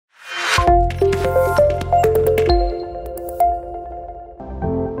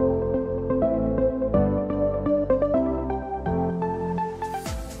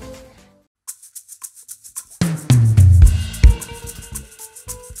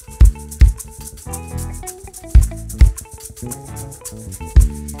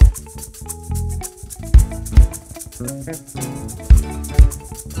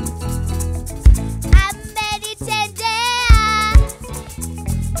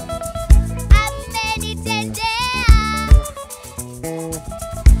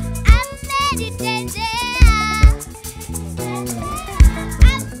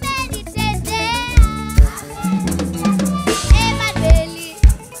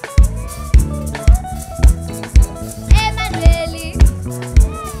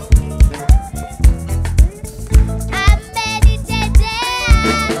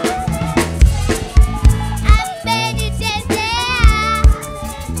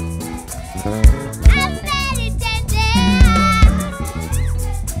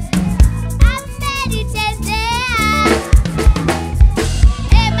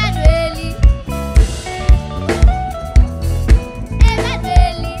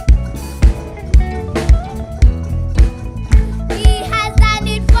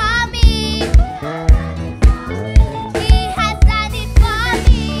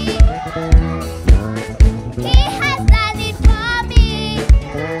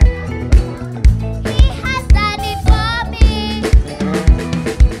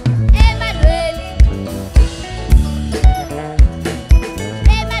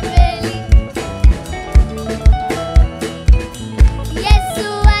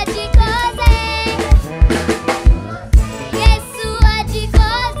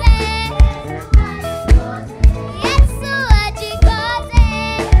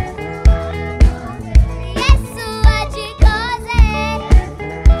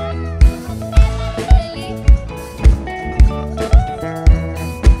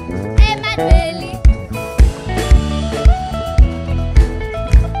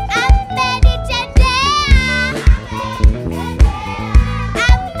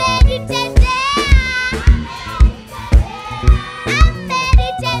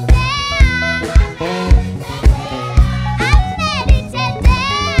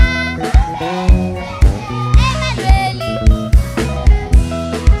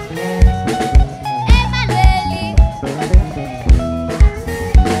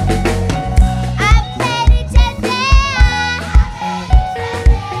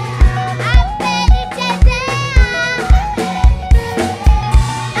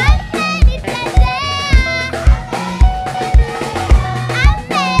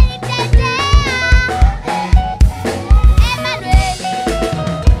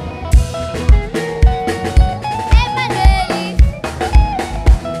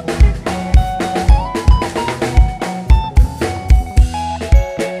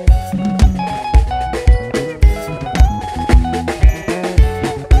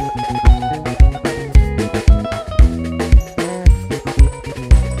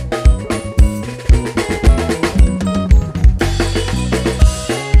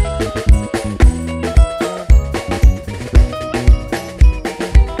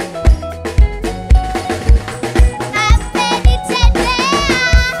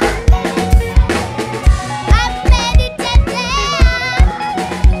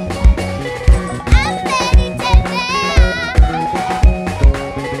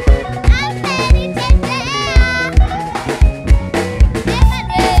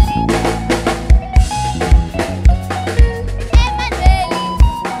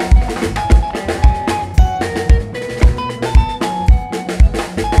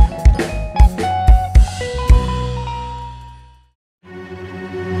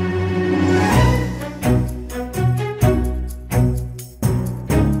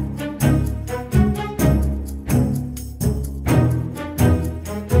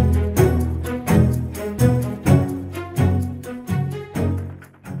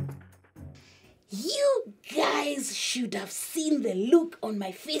should have seen the look on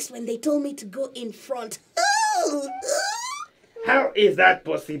my face when they told me to go in front. How is that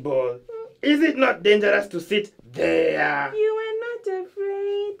possible? Is it not dangerous to sit there? You were not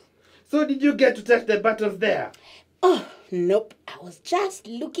afraid. So did you get to touch the buttons there? Oh, nope. I was just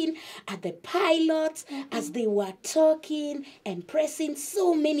looking at the pilots as they were talking and pressing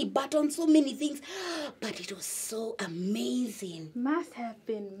so many buttons, so many things. But it was so amazing. Must have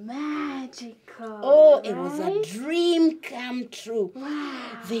been magical. Oh, right? it was a dream come true.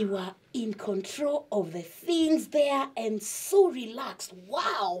 Wow. They were in control of the things there and so relaxed.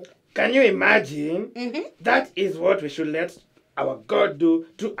 Wow. Can you imagine? That is what we should let our God do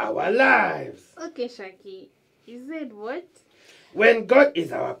to our lives. Okay, Shaki. You said what? When God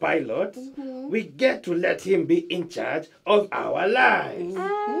is our pilot, we get to let him be in charge of our lives.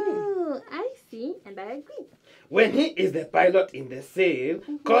 Oh, I see, and I agree. When he is the pilot in the sail,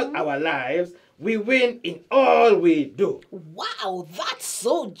 called our lives, we win in all we do. Wow, that's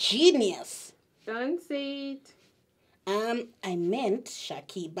so genius. Don't say it. I meant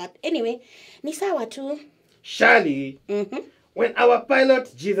Shaki, but anyway, ni sawa tu. Shali, when our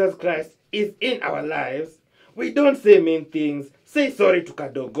pilot Jesus Christ is in our lives, we don't say mean things. Say sorry to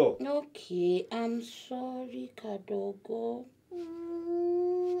Kadogo. Okay, I'm sorry, Kadogo.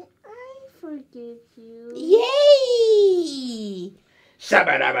 I forgive you. Yay!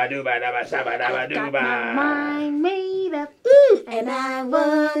 Shabba-dabba-dooba-dabba, Got my shabba-dabba-dooba. mind made up. And I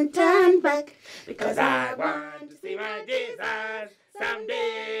won't turn back Because I want to see my Jesus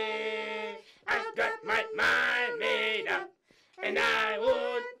someday. I've got my mind made up, and I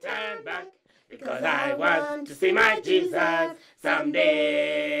won't turn back. Because I want to see my Jesus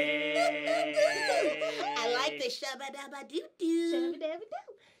someday. I like the shabba-dabba-doo-doo.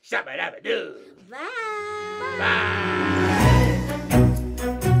 Shabba-dabba-doo. Bye. Bye.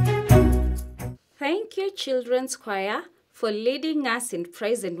 Thank you, Children's Choir, for leading us in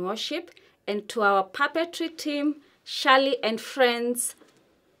praise and worship, and to our puppetry team, Shali and friends,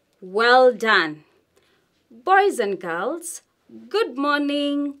 well done. Boys and girls, good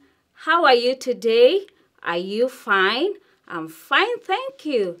morning. How are you today? Are you fine? I'm fine, thank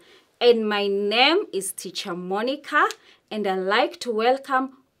you. And my name is Teacher Monica, and I'd like to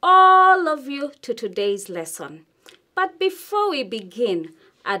welcome all of you to today's lesson. But before we begin,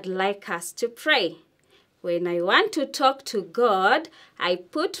 I'd like us to pray. When I want to talk to God, I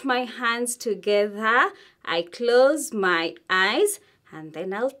put my hands together, I close my eyes, and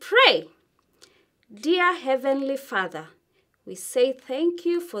then I'll pray. Dear Heavenly Father, we say thank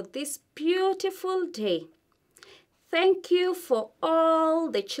you for this beautiful day. Thank you for all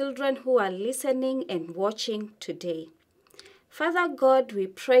the children who are listening and watching today. Father God, we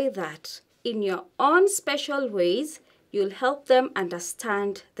pray that in your own special ways, you'll help them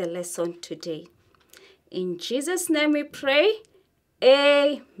understand the lesson today. In Jesus' name we pray,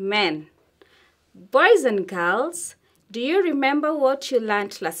 Amen. Boys and girls, do you remember what you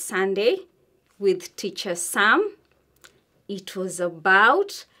learned last Sunday with Teacher Sam? It was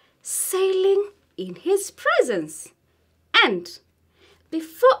about sailing in his presence. And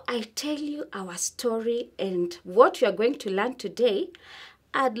before I tell you our story and what you are going to learn today,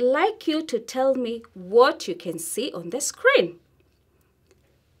 I'd like you to tell me what you can see on the screen.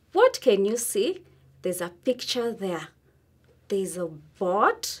 What can you see? There's a picture there. There's a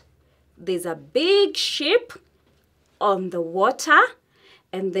boat. There's a big ship on the water.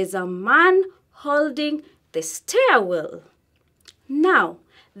 And there's a man holding the steering. Now,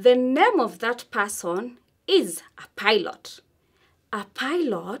 the name of that person is a pilot. A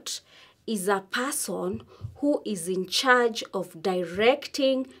pilot is a person who is in charge of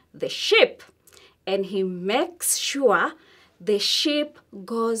directing the ship, and he makes sure the ship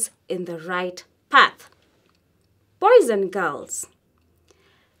goes in the right path. Boys and girls,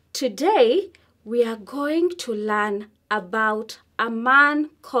 today we are going to learn about a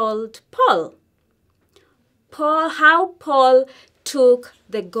man called Paul. How Paul took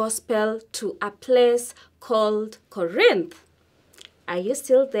the gospel to a place called Corinth. Are you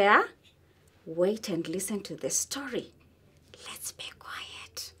still there? Wait and listen to the story. Let's be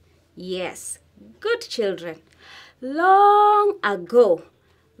quiet. Yes, good children. Long ago,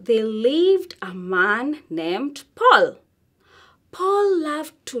 there lived a man named Paul. Paul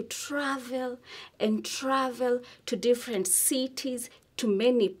loved to travel and travel to different cities, to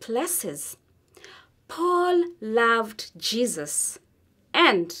many places. Paul loved Jesus,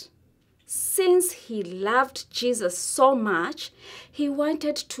 and since he loved Jesus so much, he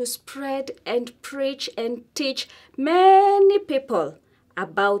wanted to spread and preach and teach many people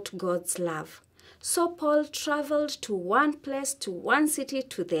about God's love. So Paul traveled to one place, to one city,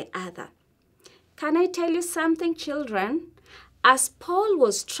 to the other. Can I tell you something, children? As Paul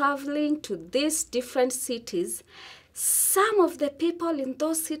was traveling to these different cities, some of the people in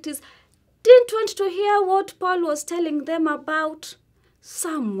those cities didn't want to hear what Paul was telling them about.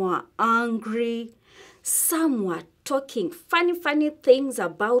 Some were angry. Some were talking funny things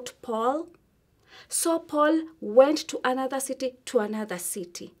about Paul. So Paul went to another city,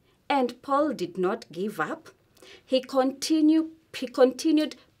 And Paul did not give up. He continued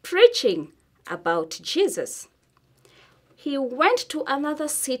preaching about Jesus. He went to another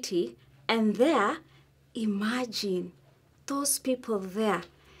city, and there, imagine those people there.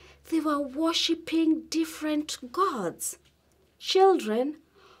 They were worshiping different gods. Children,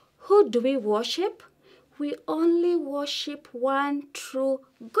 who do we worship? We only worship one true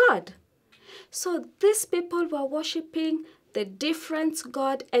God. So these people were worshiping the different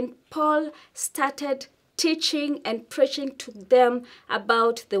God, and Paul started teaching and preaching to them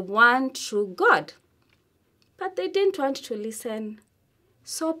about the one true God. But they didn't want to listen.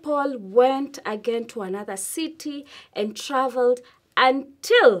 So Paul went again to another city and traveled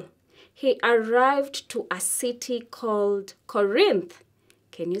until he arrived to a city called Corinth.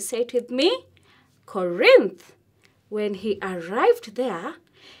 Can you say it with me? Corinth. When he arrived there,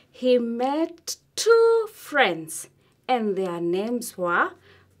 he met two friends, and their names were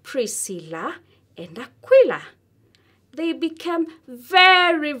Priscilla and Aquila. They became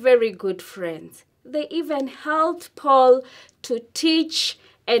very, very good friends. They even helped Paul to teach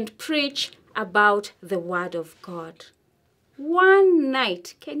and preach about the Word of God. One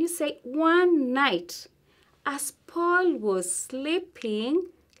night, can you say one night, as Paul was sleeping,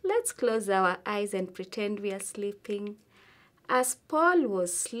 let's close our eyes and pretend we are sleeping. As Paul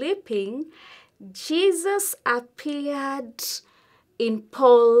was sleeping, Jesus appeared in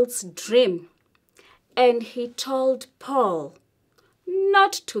Paul's dream, and he told Paul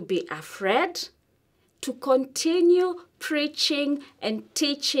not to be afraid, to continue preaching and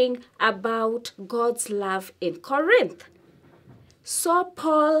teaching about God's love in Corinth. So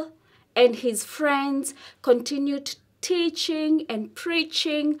Paul and his friends continued teaching and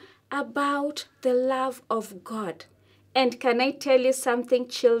preaching about the love of God. And can I tell you something,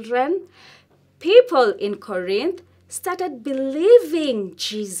 children? People in Corinth started believing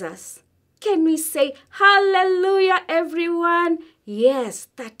Jesus. Can we say hallelujah, everyone? Yes,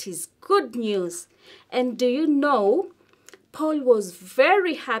 that is good news. And do you know, Paul was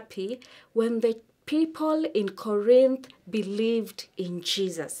very happy when the people in Corinth believed in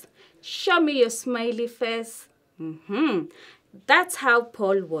Jesus. Show me your smiley face. That's how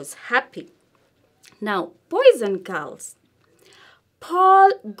Paul was happy. Now, boys and girls,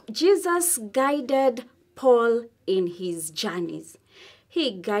 Jesus guided Paul in his journeys.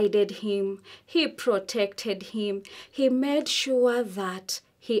 He guided him, he protected him, he made sure that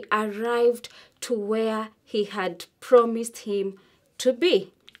he arrived to where he had promised him to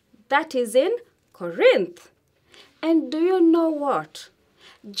be. That is in Corinth. And do you know what?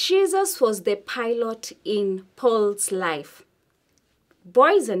 Jesus was the pilot in Paul's life.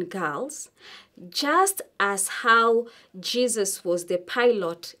 Boys and girls, just as how Jesus was the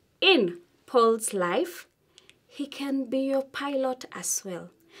pilot in Paul's life, he can be your pilot as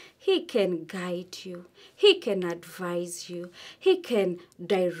well. He can guide you. He can advise you. He can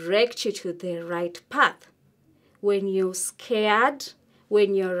direct you to the right path. When you're scared,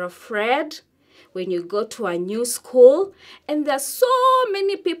 when you're afraid, when you go to a new school, and there are so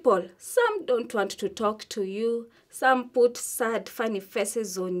many people, some don't want to talk to you, some put sad, funny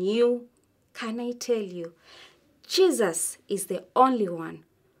faces on you. Can I tell you, Jesus is the only one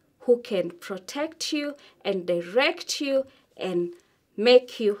who can protect you and direct you and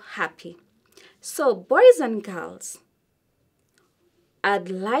make you happy. So, boys and girls, I'd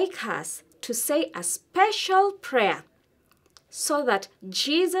like us to say a special prayer so that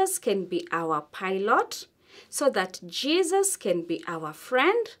Jesus can be our pilot, so that Jesus can be our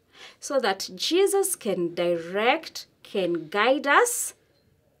friend, so that Jesus can direct, can guide us.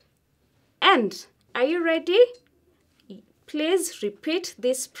 And are you ready? Please repeat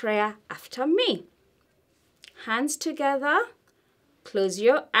this prayer after me. Hands together, close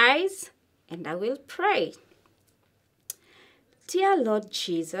your eyes, and I will pray. Dear Lord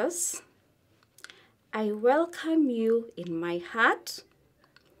Jesus, I welcome you in my heart.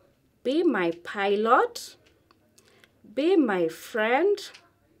 Be my pilot. Be my friend.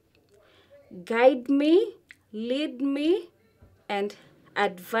 Guide me, lead me, and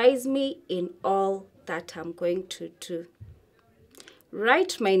advise me in all that I'm going to do.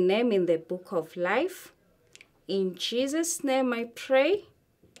 Write my name in the book of life. In Jesus' name I pray.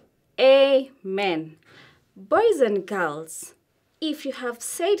 Amen. Boys and girls, if you have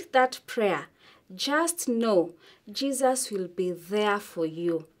said that prayer, just know Jesus will be there for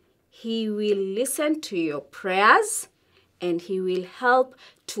you. He will listen to your prayers and he will help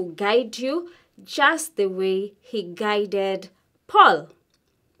to guide you just the way he guided Paul.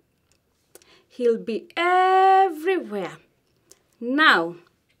 He'll be everywhere. Now,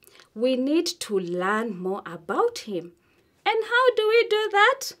 we need to learn more about him. And how do we do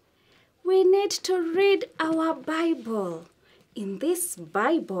that? We need to read our Bible. In this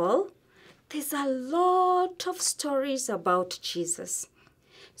Bible, there's a lot of stories about Jesus.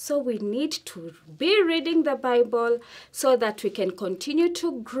 So we need to be reading the Bible so that we can continue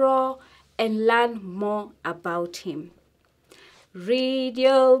to grow and learn more about him. Read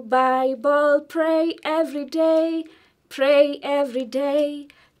your Bible, pray every day, pray every day,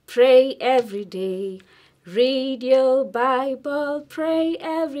 pray every day. Read your Bible, pray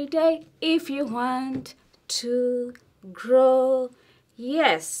every day if you want to grow.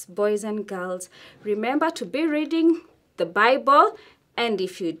 Yes, boys and girls, remember to be reading the Bible And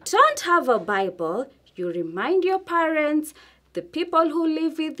if you don't have a Bible, you remind your parents, the people who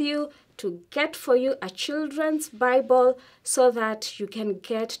live with you, to get for you a children's Bible so that you can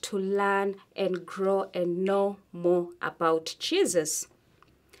get to learn and grow and know more about Jesus.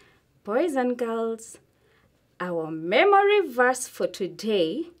 Boys and girls, our memory verse for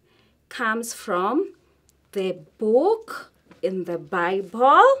today comes from the book in the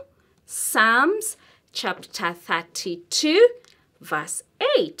Bible, Psalms chapter 32, verse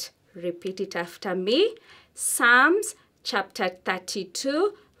 8. Repeat it after me. Psalms chapter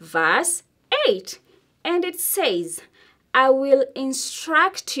 32, verse 8. And it says, I will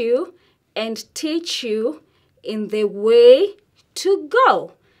instruct you and teach you in the way to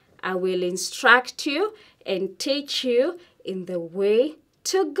go. I will instruct you and teach you in the way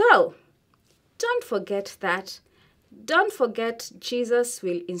to go. Don't forget that. Don't forget Jesus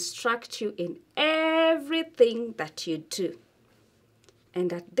will instruct you in everything that you do.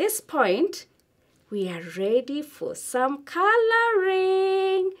 And at this point, we are ready for some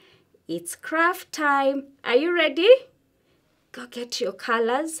coloring. It's craft time. Are you ready? Go get your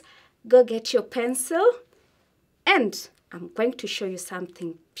colors. Go get your pencil. And I'm going to show you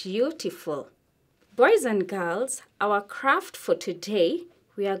something beautiful. Boys and girls, our craft for today,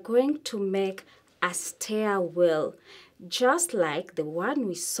 we are going to make a stairwell, just like the one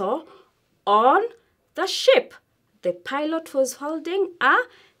we saw on the ship. The pilot was holding a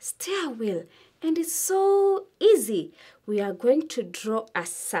stairwell, and it's so easy. We are going to draw a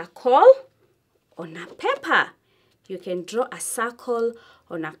circle on a paper. You can draw a circle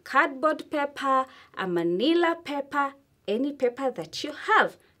on a cardboard paper, a manila paper, any paper that you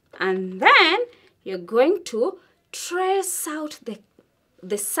have. And then you're going to trace out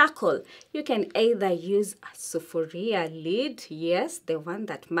the circle. You can either use a sufuria lid, yes, the one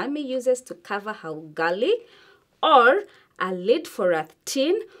that mommy uses to cover her ugali, or a lid for a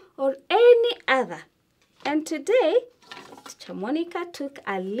tin, or any other. And today, Teacher Monica took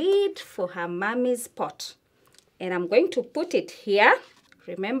a lid for her mommy's pot. And I'm going to put it here.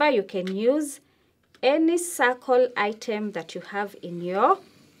 Remember, you can use any circle item that you have in your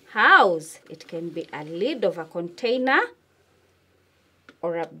house. It can be a lid of a container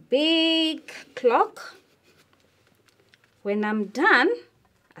or a big clock. When I'm done,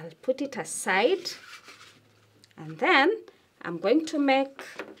 I'll put it aside. And then I'm going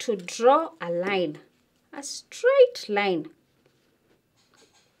to draw a line, a straight line.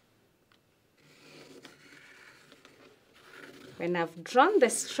 When I've drawn the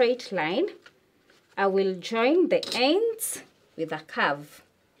straight line, I will join the ends with a curve.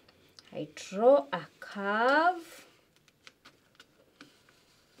 I draw a curve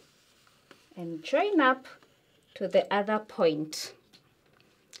and join up to the other point.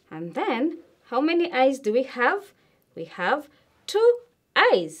 And then, how many eyes do we have? We have 2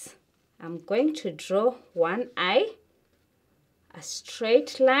 eyes. I'm going to draw one eye, a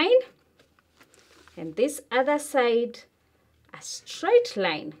straight line, and this other side, a straight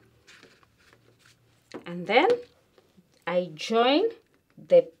line. And then I join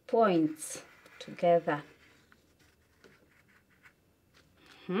the points together.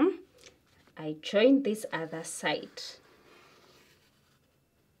 I join this other side.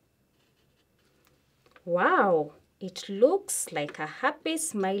 Wow, it looks like a happy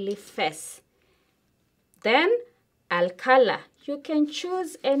smiley face. Then I'll color. You can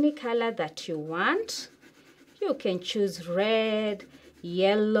choose any color that you want. You can choose red,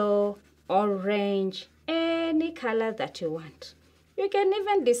 yellow, orange, any color that you want. You can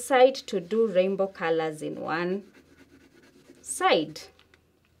even decide to do rainbow colors in one side.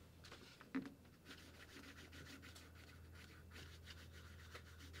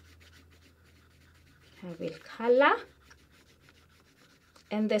 I will color.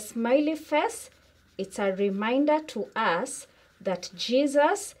 And the smiley face, it's a reminder to us that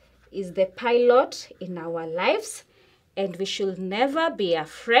Jesus is the pilot in our lives, and we should never be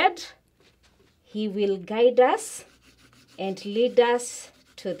afraid. He will guide us and lead us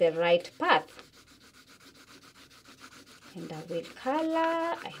to the right path. And I will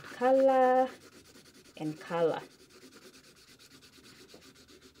color and color and color.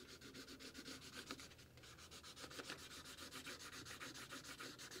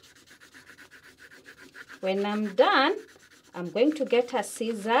 When I'm done, I'm going to get a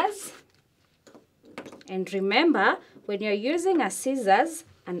scissors. And remember, when you're using a scissors,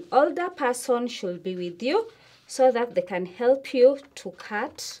 an older person should be with you so that they can help you to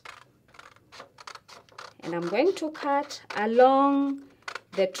cut. And I'm going to cut along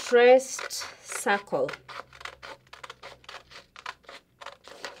the traced circle.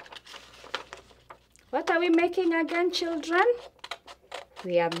 What are we making again, children?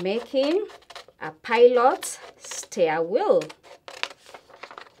 We are making a pilot's steer wheel.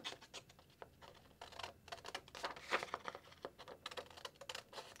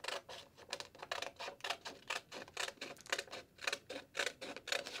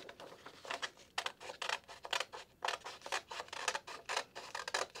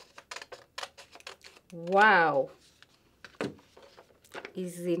 Wow!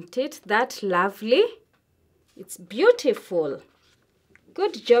 Isn't it that lovely? It's beautiful.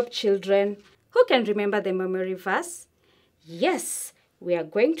 Good job, children. Who can remember the memory verse? Yes, we are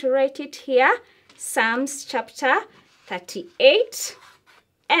going to write it here. Psalms chapter 38.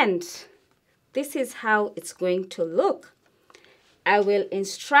 And this is how it's going to look. I will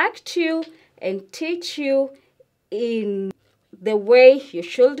instruct you and teach you in the way you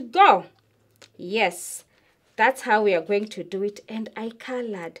should go. Yes, that's how we are going to do it. And I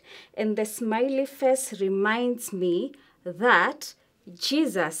colored. And the smiley face reminds me that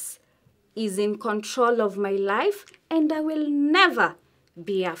Jesus is in control of my life and I will never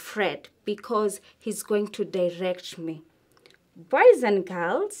be afraid because he's going to direct me. Boys and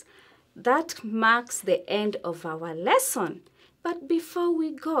girls, that marks the end of our lesson. But before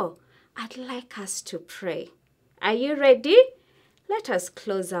we go, I'd like us to pray. Are you ready? Let us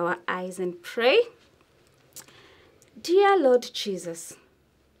close our eyes and pray. Dear Lord Jesus,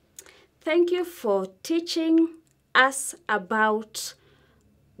 thank you for teaching us about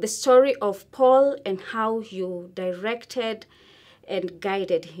the story of Paul and how you directed and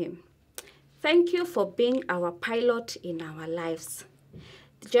guided him. Thank you for being our pilot in our lives.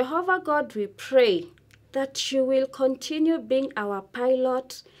 Jehovah God, we pray that you will continue being our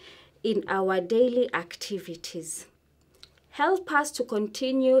pilot in our daily activities. Help us to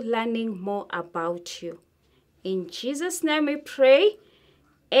continue learning more about you. In Jesus' name we pray,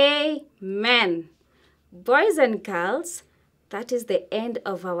 amen. Boys and girls, that is the end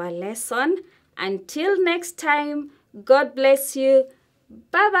of our lesson. Until next time, God bless you.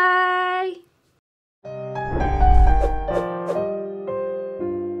 Bye-bye.